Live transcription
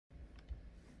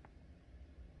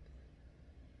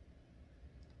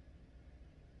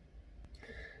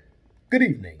Good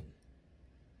evening.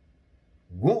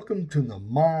 Welcome to the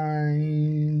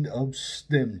Mind of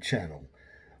STEM channel,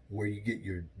 where you get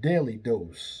your daily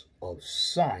dose of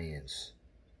science,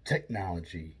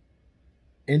 technology,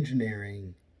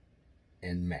 engineering,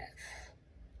 and math.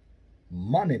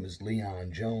 My name is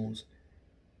Leon Jones,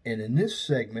 and in this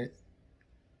segment,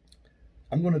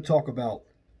 I'm going to talk about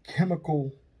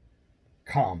chemical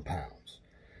compounds.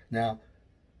 Now,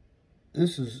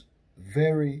 this is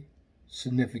very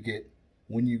significant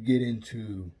when you get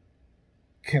into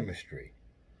chemistry.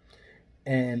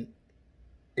 And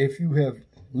if you have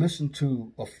listened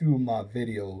to a few of my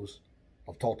videos,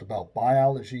 I've talked about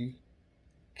biology,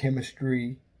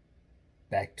 chemistry,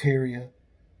 bacteria,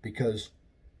 because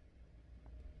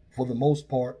for the most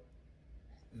part,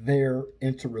 they're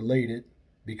interrelated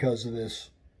because of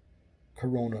this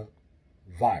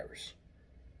coronavirus.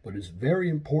 But it's very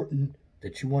important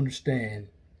that you understand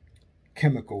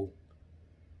chemical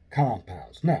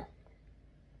compounds. Now,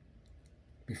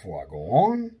 before I go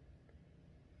on,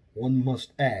 one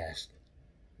must ask,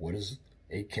 what is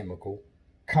a chemical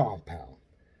compound?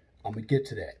 I'm going to get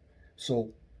to that.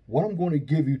 So what I'm going to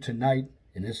give you tonight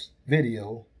in this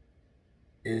video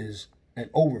is an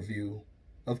overview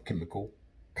of chemical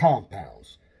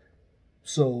compounds.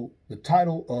 So the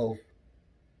title of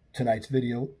tonight's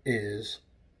video is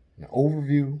an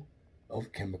overview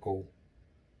of chemical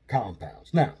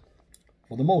compounds. Now,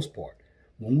 for the most part,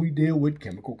 when we deal with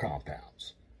chemical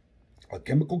compounds, a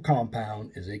chemical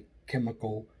compound is a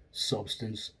chemical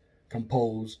substance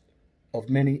composed of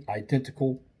many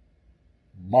identical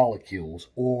molecules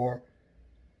or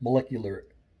molecular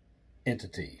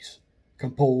entities,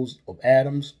 composed of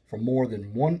atoms from more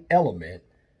than one element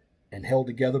and held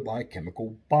together by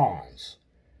chemical bonds.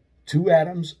 Two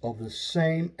atoms of the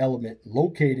same element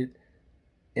located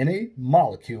in a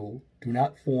molecule do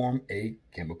not form a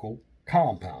chemical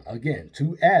compound. Again,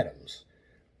 two atoms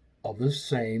of the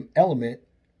same element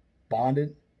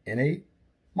bonded in a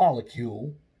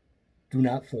molecule do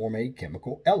not form a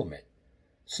chemical element,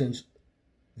 since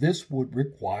this would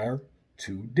require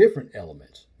two different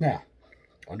elements. Now,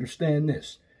 understand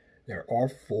this. There are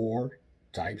four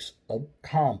types of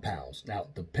compounds. Now,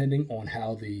 depending on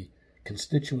how the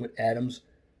constituent atoms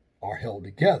are held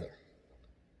together.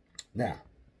 Now,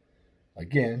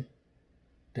 again,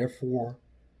 there are four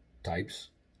types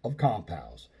of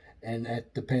compounds, and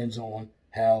that depends on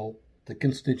how the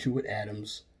constituent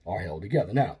atoms are held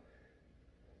together. Now,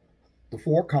 the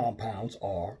four compounds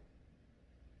are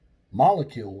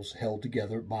molecules held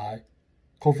together by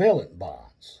covalent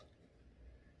bonds.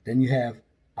 Then you have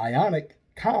ionic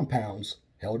compounds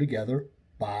held together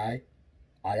by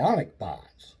ionic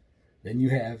bonds. Then you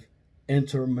have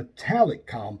intermetallic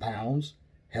compounds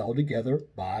held together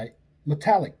by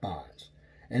metallic bonds.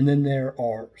 And then there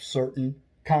are certain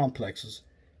complexes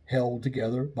held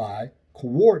together by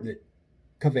coordinate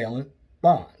covalent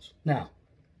bonds. Now,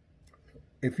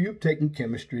 if you've taken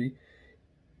chemistry,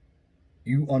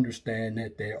 you understand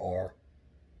that there are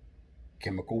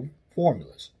chemical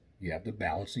formulas. You have to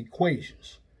balance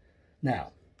equations.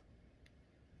 Now,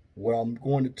 what I'm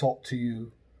going to talk to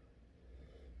you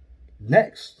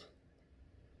next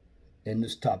in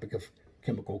this topic of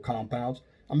chemical compounds,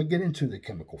 I'm going to get into the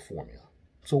chemical formula.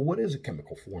 So what is a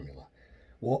chemical formula?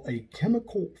 Well, a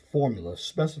chemical formula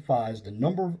specifies the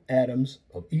number of atoms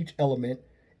of each element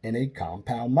in a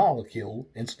compound molecule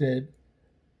instead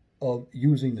of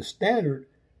using the standard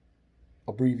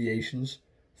abbreviations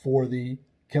for the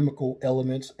chemical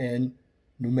elements and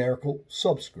numerical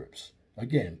subscripts.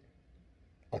 Again,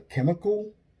 a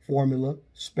chemical formula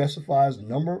specifies the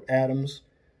number of atoms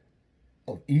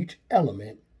of each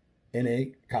element in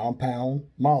a compound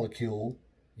molecule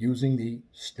using the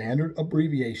standard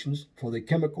abbreviations for the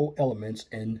chemical elements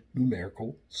and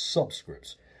numerical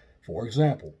subscripts. For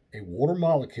example, a water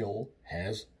molecule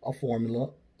has a formula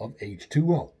of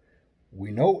H2O. We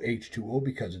know H2O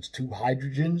because it's two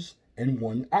hydrogens and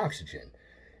one oxygen.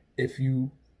 If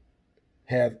you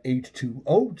have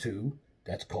H2O2,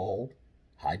 that's called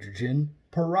hydrogen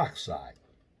peroxide.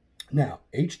 Now,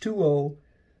 H2O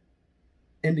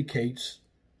indicates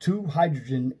two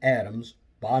hydrogen atoms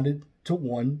bonded to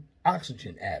one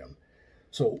oxygen atom.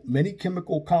 So many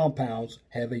chemical compounds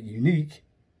have a unique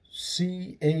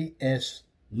CAS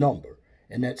number,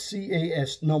 and that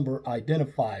CAS number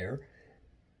identifier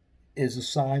is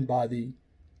assigned by the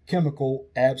Chemical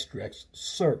Abstracts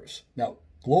Service. Now,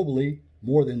 globally,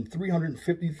 more than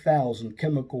 350,000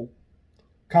 chemical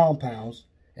compounds,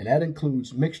 and that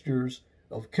includes mixtures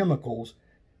of chemicals,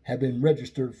 have been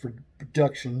registered for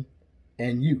production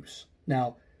and use.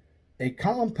 Now, a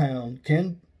compound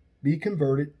can be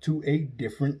converted to a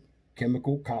different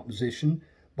chemical composition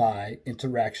by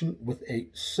interaction with a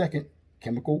second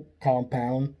chemical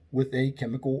compound with a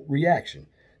chemical reaction.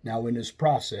 Now, in this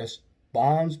process,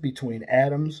 bonds between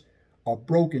atoms are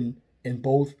broken in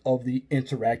both of the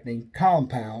interacting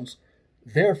compounds.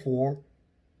 Therefore,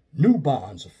 new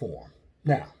bonds are formed.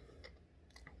 Now,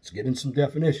 let's get in some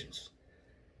definitions.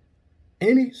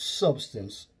 Any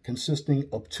substance consisting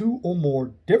of two or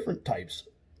more different types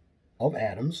of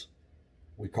atoms,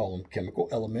 we call them chemical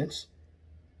elements,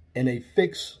 in a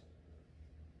fixed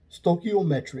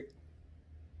stoichiometric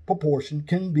proportion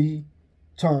can be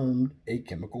termed a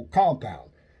chemical compound.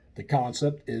 The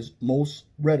concept is most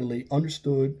readily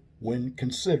understood when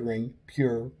considering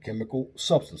pure chemical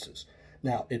substances.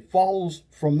 Now, it follows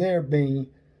from there being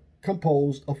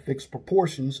composed of fixed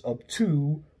proportions of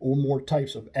two or more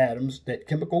types of atoms that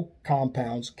chemical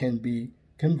compounds can be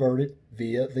converted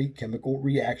via the chemical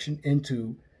reaction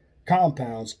into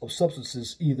compounds of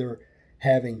substances either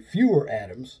having fewer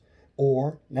atoms,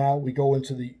 or now we go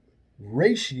into the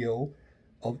ratio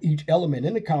of each element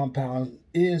in the compound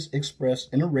is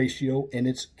expressed in a ratio in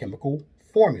its chemical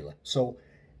formula. So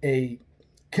a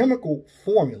chemical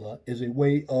formula is a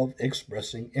way of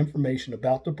expressing information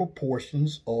about the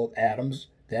proportions of atoms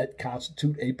that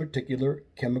constitute a particular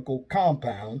chemical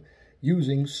compound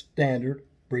using standard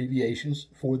abbreviations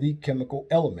for the chemical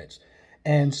elements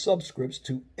and subscripts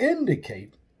to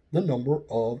indicate the number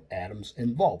of atoms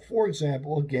involved. For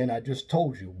example, again, I just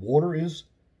told you, water is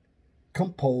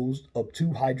composed of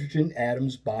two hydrogen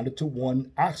atoms bonded to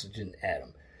one oxygen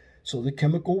atom. So the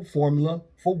chemical formula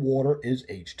for water is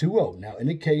H2O. Now, in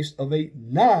the case of a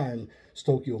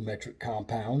non-stoichiometric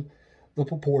compound, the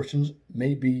proportions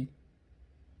may be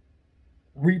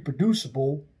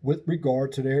reproducible with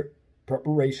regard to their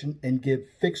preparation and give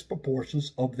fixed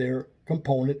proportions of their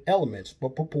component elements,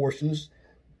 but proportions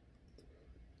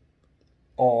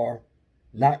are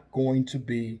not going to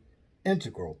be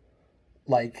integral.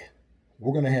 Like,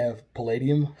 we're going to have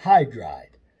palladium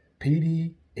hydride,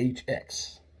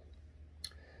 PDHX.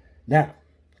 Now,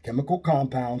 chemical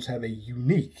compounds have a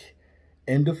unique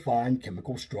and defined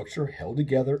chemical structure held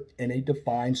together in a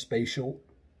defined spatial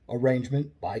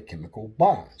arrangement by chemical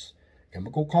bonds.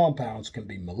 Chemical compounds can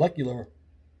be molecular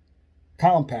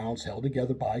compounds held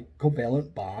together by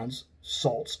covalent bonds,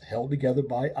 salts held together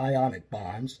by ionic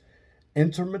bonds,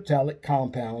 intermetallic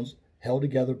compounds held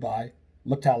together by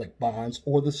metallic bonds,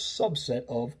 or the subset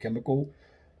of chemical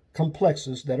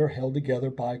complexes that are held together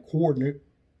by coordinate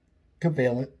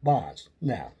covalent bonds.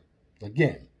 Now,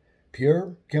 again,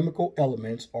 pure chemical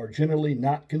elements are generally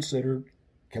not considered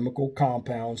chemical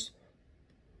compounds,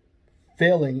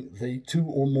 failing the two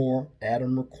or more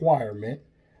atom requirement,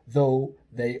 though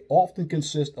they often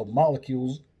consist of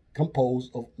molecules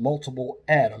composed of multiple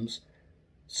atoms,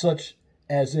 such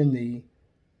as in the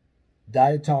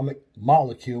diatomic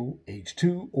molecule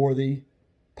H2 or the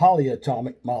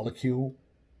polyatomic molecule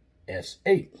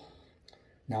S8.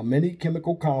 Now, many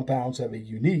chemical compounds have a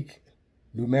unique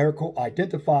numerical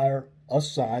identifier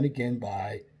assigned again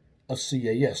by a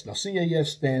CAS. Now,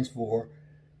 CAS stands for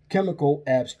Chemical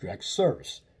Abstract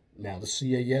Service. Now, the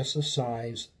CAS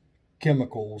assigns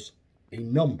chemicals a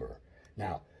number.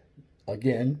 Now,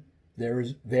 again, there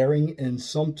is varying and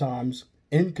sometimes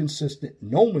inconsistent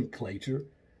nomenclature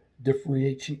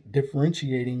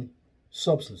differentiating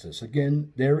substances.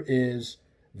 Again, there is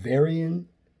varying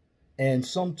and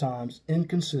sometimes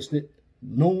inconsistent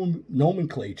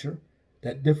nomenclature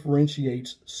that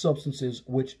differentiates substances,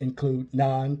 which include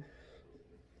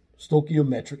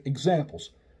non-stoichiometric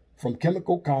examples from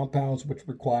chemical compounds which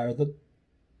require the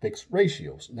fixed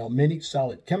ratios. Now, many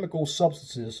solid chemical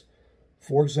substances,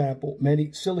 for example,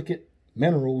 many silicate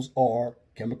minerals are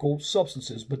chemical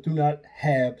substances, but do not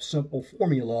have simple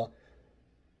formula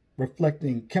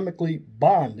reflecting chemically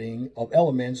bonding of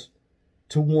elements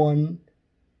to one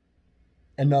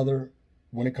another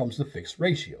when it comes to fixed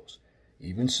ratios.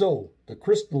 Even so, the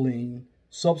crystalline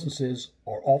substances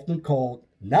are often called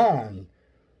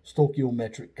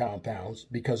non-stoichiometric compounds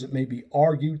because it may be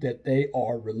argued that they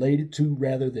are related to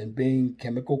rather than being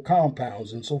chemical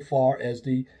compounds insofar as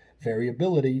the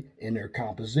variability in their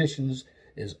compositions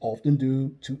is often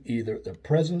due to either the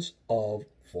presence of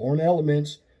foreign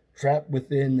elements trapped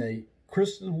within a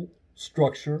crystal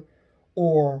structure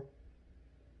or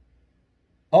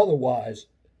otherwise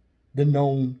the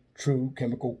known true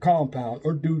chemical compound,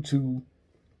 or due to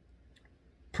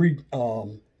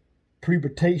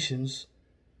perturbations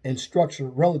in structure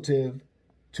relative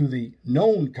to the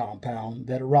known compound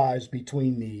that arise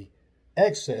between the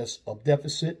excess of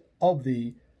deficit of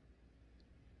the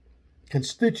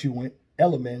constituent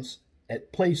elements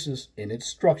at places in its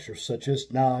structure, such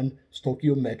as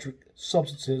non-stoichiometric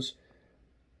substances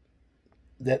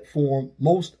that form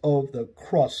most of the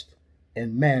crust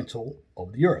and mantle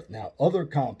of the earth. Now, other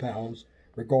compounds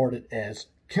regarded as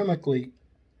chemically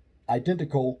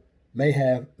identical may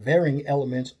have varying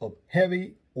elements of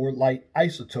heavy or light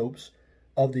isotopes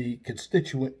of the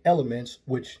constituent elements,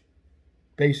 which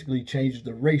basically changes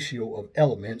the ratio of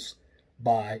elements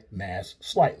by mass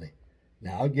slightly.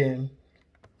 Now again,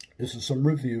 this is some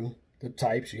review. The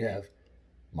types: you have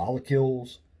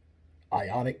molecules,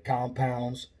 ionic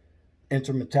compounds,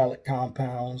 intermetallic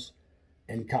compounds,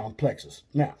 and complexes.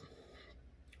 Now,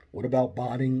 what about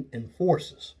bonding and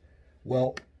forces?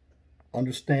 Well,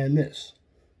 understand this.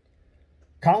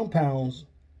 Compounds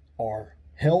are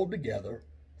held together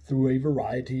through a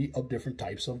variety of different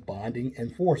types of bonding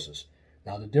and forces.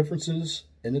 Now, the differences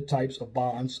in the types of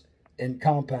bonds and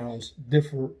compounds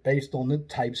differ based on the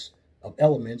types of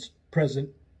elements present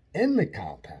in the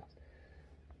compound.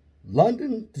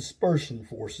 London dispersion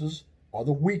forces are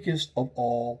the weakest of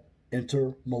all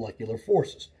intermolecular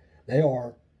forces. They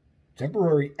are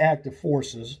temporary active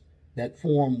forces that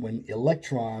form when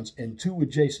electrons in two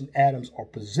adjacent atoms are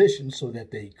positioned so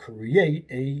that they create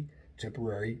a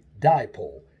temporary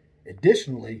dipole.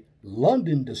 Additionally,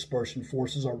 London dispersion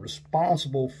forces are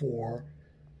responsible for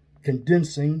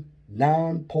condensing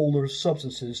non-polar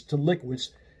substances to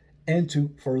liquids and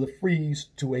to further freeze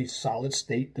to a solid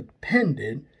state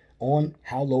dependent on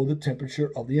how low the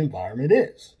temperature of the environment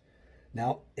is.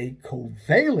 Now, a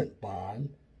covalent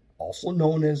bond, also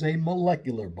known as a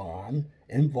molecular bond,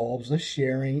 involves the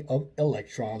sharing of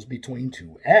electrons between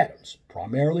two atoms.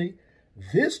 Primarily,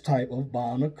 this type of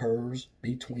bond occurs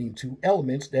between two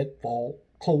elements that fall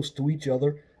close to each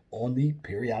other on the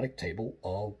periodic table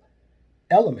of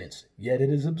elements, yet it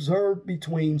is observed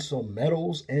between some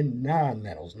metals and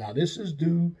non-metals. Now, this is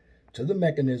due to the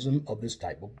mechanism of this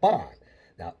type of bond.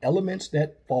 Now, elements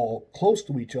that fall close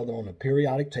to each other on a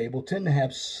periodic table tend to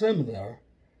have similar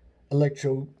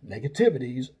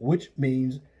electronegativities, which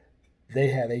means they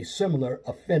have a similar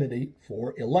affinity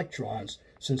for electrons.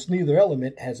 Since neither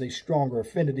element has a stronger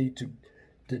affinity to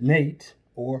donate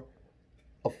or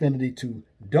affinity to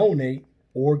donate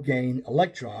or gain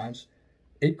electrons,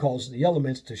 it causes the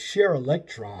elements to share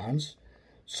electrons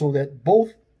so that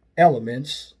both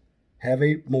elements have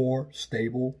a more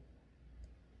stable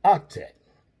octet.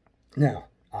 Now,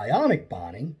 ionic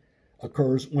bonding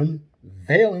occurs when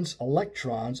valence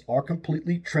electrons are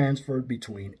completely transferred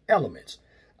between elements.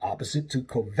 Opposite to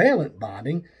covalent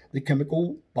bonding, the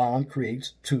chemical bond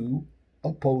creates two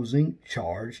opposing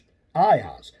charged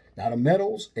ions. Now, the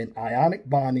metals in ionic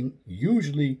bonding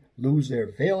usually lose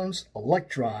their valence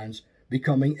electrons,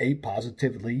 becoming a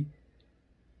positively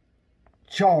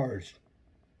charged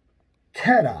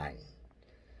cation.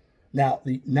 Now,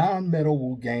 the non-metal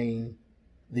will gain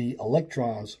the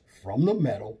electrons from the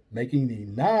metal, making the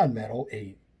non-metal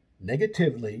a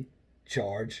negatively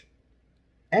charged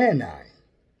anion.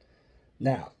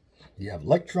 Now, you have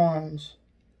electrons,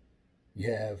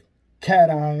 you have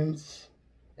cations,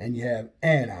 and you have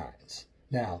anions.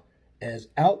 Now, as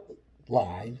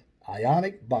outlined,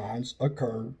 ionic bonds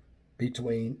occur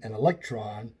between an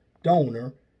electron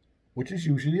donor, which is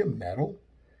usually a metal,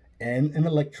 and an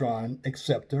electron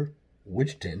acceptor,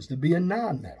 which tends to be a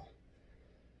non-metal.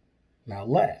 Now,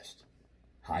 last,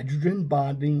 hydrogen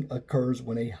bonding occurs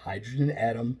when a hydrogen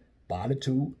atom bonded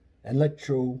to an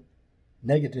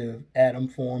electronegative atom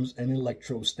forms an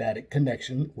electrostatic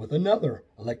connection with another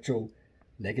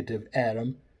electronegative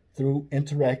atom through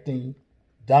interacting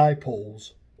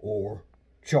dipoles or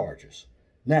charges.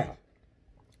 Now,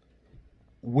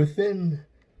 within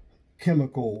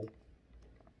chemical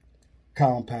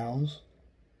compounds,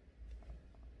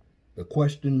 the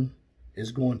question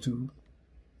is going to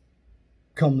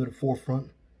come to the forefront.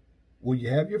 Well, you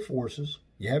have your forces,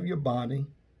 you have your bonding,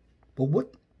 but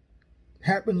what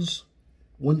happens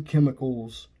when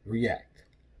chemicals react?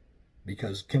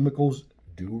 Because chemicals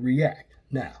do react.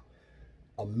 Now,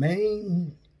 a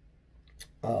main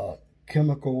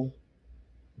chemical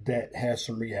that has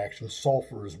some reaction,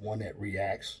 sulfur is one that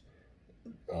reacts.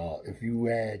 If you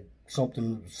add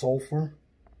something with sulfur,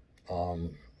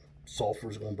 sulfur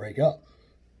is going to break up.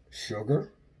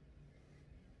 Sugar,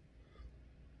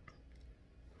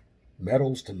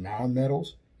 metals to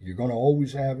non-metals, you're going to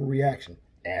always have a reaction.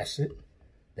 Acid,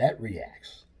 that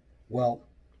reacts. Well,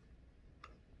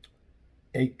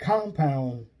 a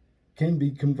compound can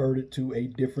be converted to a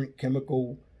different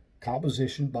chemical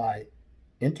composition by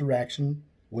interaction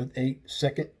with a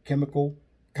second chemical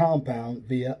compound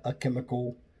via a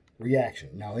chemical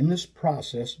reaction. Now, in this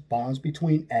process, bonds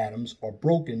between atoms are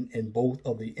broken in both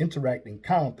of the interacting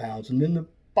compounds, and then the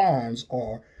bonds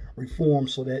are reformed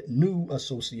so that new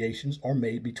associations are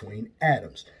made between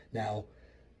atoms. Now,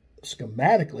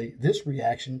 schematically, this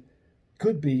reaction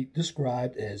could be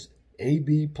described as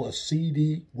AB plus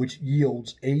CD, which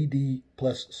yields AD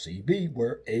plus CB,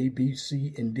 where A, B,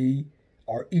 C, and D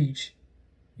are each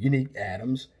unique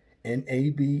atoms, and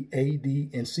AB, AD,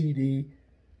 and CD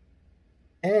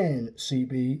and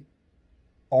CB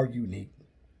are unique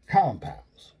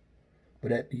compounds.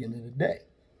 But at the end of the day,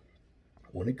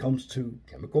 when it comes to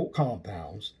chemical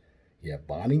compounds, you have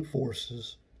bonding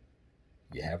forces,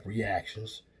 you have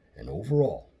reactions, and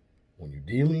overall, when you're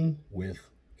dealing with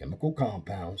chemical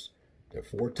compounds, there are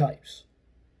 4 types.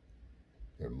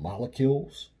 There are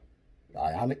molecules,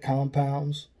 ionic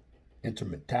compounds,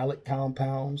 intermetallic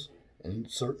compounds, and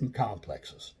certain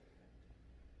complexes.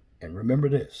 And remember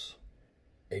this,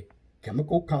 a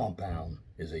chemical compound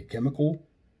is a chemical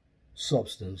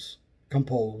substance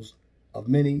composed of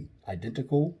many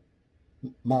identical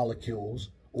molecules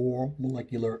or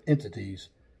molecular entities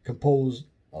composed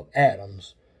of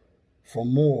atoms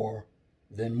from more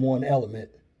than one element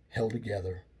held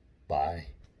together by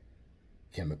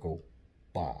chemical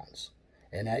bonds.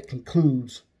 And that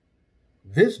concludes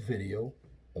this video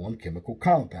on chemical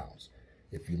compounds.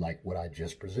 If you like what I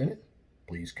just presented,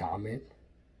 please comment,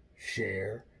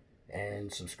 share,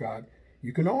 and subscribe.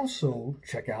 You can also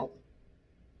check out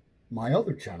my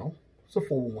other channel. It's a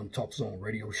 411 Talk Zone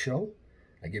radio show.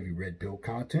 I give you red pill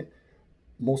content.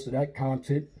 Most of that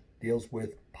content deals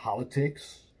with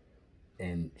politics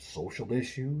and social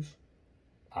issues.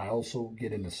 I also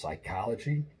get into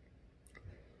psychology.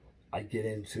 I get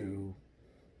into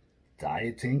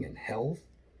dieting and health.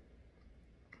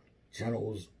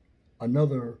 Channel's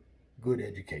another good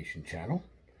education channel.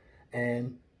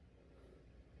 And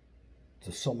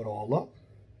to sum it all up,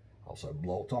 I also have a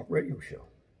Blog Talk Radio show.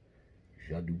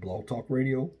 I do Blog Talk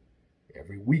Radio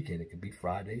every weekend. It could be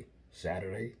Friday,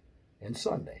 Saturday, and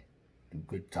Sunday. Do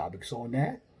good topics on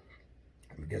that.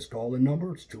 And guest call-in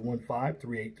number is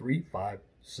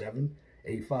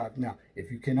 215-383-5785. Now, if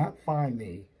you cannot find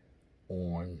me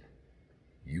on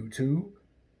YouTube,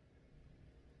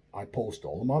 I post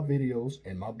all of my videos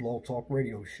and my Blog Talk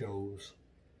Radio shows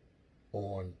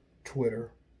on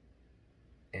Twitter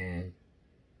and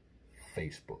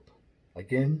Facebook.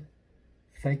 Again,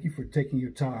 thank you for taking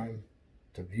your time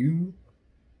to view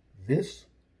this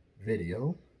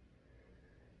video.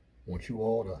 I want you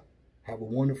all to have a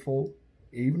wonderful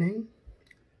evening.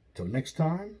 Till next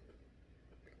time,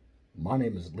 my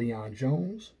name is Leon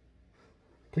Jones.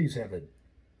 Please have a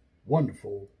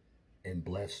wonderful and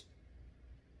blessed